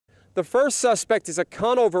The first suspect is a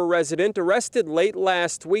Conover resident arrested late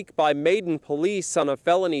last week by Maiden police on a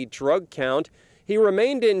felony drug count. He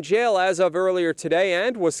remained in jail as of earlier today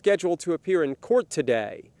and was scheduled to appear in court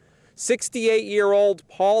today. 68-year-old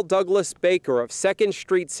Paul Douglas Baker of 2nd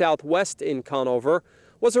Street Southwest in Conover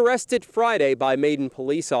was arrested Friday by Maiden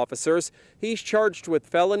police officers. He's charged with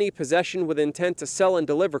felony possession with intent to sell and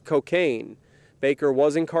deliver cocaine. Baker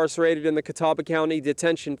was incarcerated in the Catawba County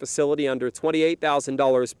Detention Facility under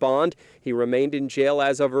 $28,000 bond. He remained in jail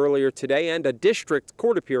as of earlier today, and a district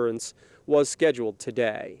court appearance was scheduled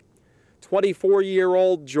today.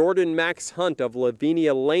 24-year-old Jordan Max Hunt of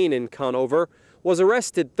Lavinia Lane in Conover was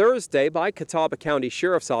arrested Thursday by Catawba County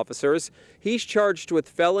Sheriff's officers. He's charged with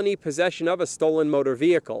felony possession of a stolen motor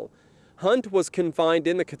vehicle. Hunt was confined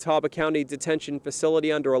in the Catawba County Detention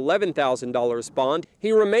Facility under $11,000 bond.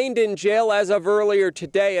 He remained in jail as of earlier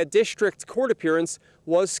today. A district court appearance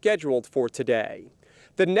was scheduled for today.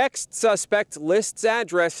 The next suspect lists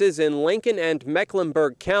addresses in Lincoln and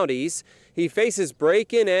Mecklenburg counties. He faces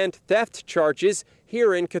break-in and theft charges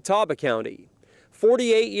here in Catawba County.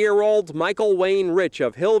 48-year-old Michael Wayne Rich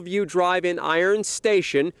of Hillview Drive in Iron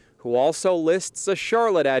Station, who also lists a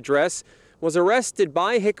Charlotte address, was arrested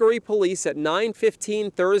by Hickory police at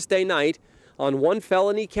 9:15 Thursday night on one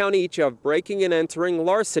felony count each of breaking and entering,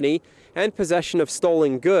 larceny, and possession of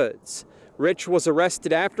stolen goods. Rich was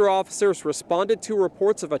arrested after officers responded to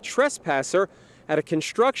reports of a trespasser at a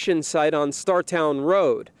construction site on Startown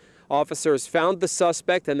Road. Officers found the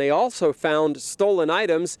suspect, and they also found stolen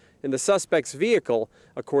items in the suspect's vehicle,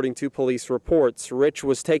 according to police reports. Rich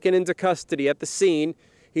was taken into custody at the scene.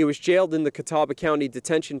 He was jailed in the Catawba County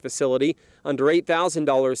Detention Facility under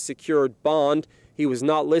 $8,000 secured bond. He was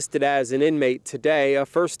not listed as an inmate today. A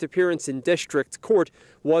first appearance in district court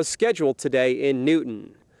was scheduled today in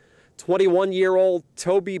Newton. 21-year-old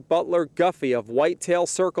Toby Butler Guffey of Whitetail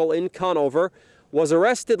Circle in Conover was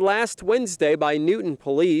arrested last Wednesday by Newton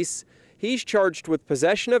police. He's charged with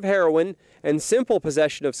possession of heroin and simple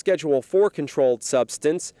possession of Schedule IV controlled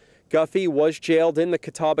substance. Guffey was jailed in the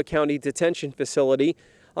Catawba County Detention Facility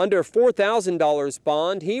under $4,000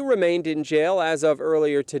 bond. He remained in jail as of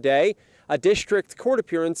earlier today. A district court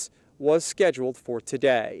appearance was scheduled for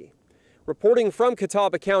today. Reporting from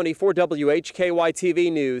Catawba County for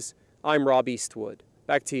WHKY-TV News, I'm Rob Eastwood.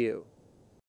 Back to you.